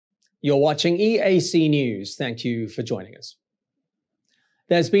You're watching EAC News. Thank you for joining us.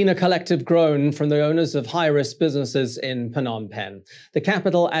 There's been a collective groan from the owners of high-risk businesses in Phnom Penh. The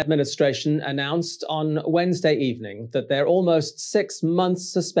capital administration announced on Wednesday evening that their almost 6-month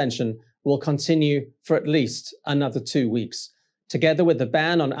suspension will continue for at least another 2 weeks. Together with the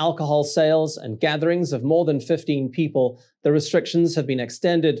ban on alcohol sales and gatherings of more than 15 people, the restrictions have been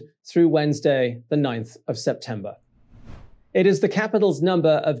extended through Wednesday, the 9th of September. It is the capital's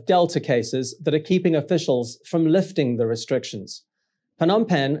number of Delta cases that are keeping officials from lifting the restrictions. Phnom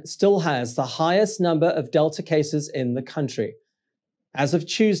Penh still has the highest number of Delta cases in the country. As of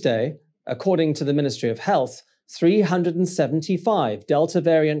Tuesday, according to the Ministry of Health, 375 Delta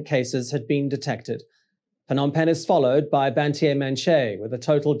variant cases had been detected. Phnom Penh is followed by Banteay Meanchey with a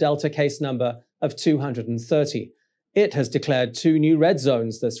total Delta case number of 230. It has declared 2 new red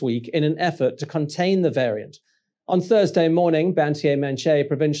zones this week in an effort to contain the variant. On Thursday morning, Banteay Meanchey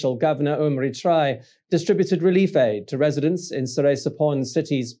Provincial Governor Reatrey distributed relief aid to residents in Serey Sophorn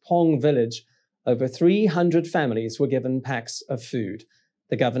city's Pong village. Over 300 families were given packs of food.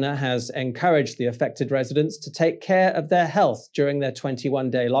 The governor has encouraged the affected residents to take care of their health during their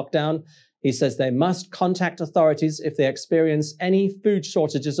 21-day lockdown. He says they must contact authorities if they experience any food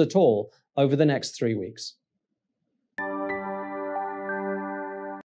shortages at all over the next 3 weeks.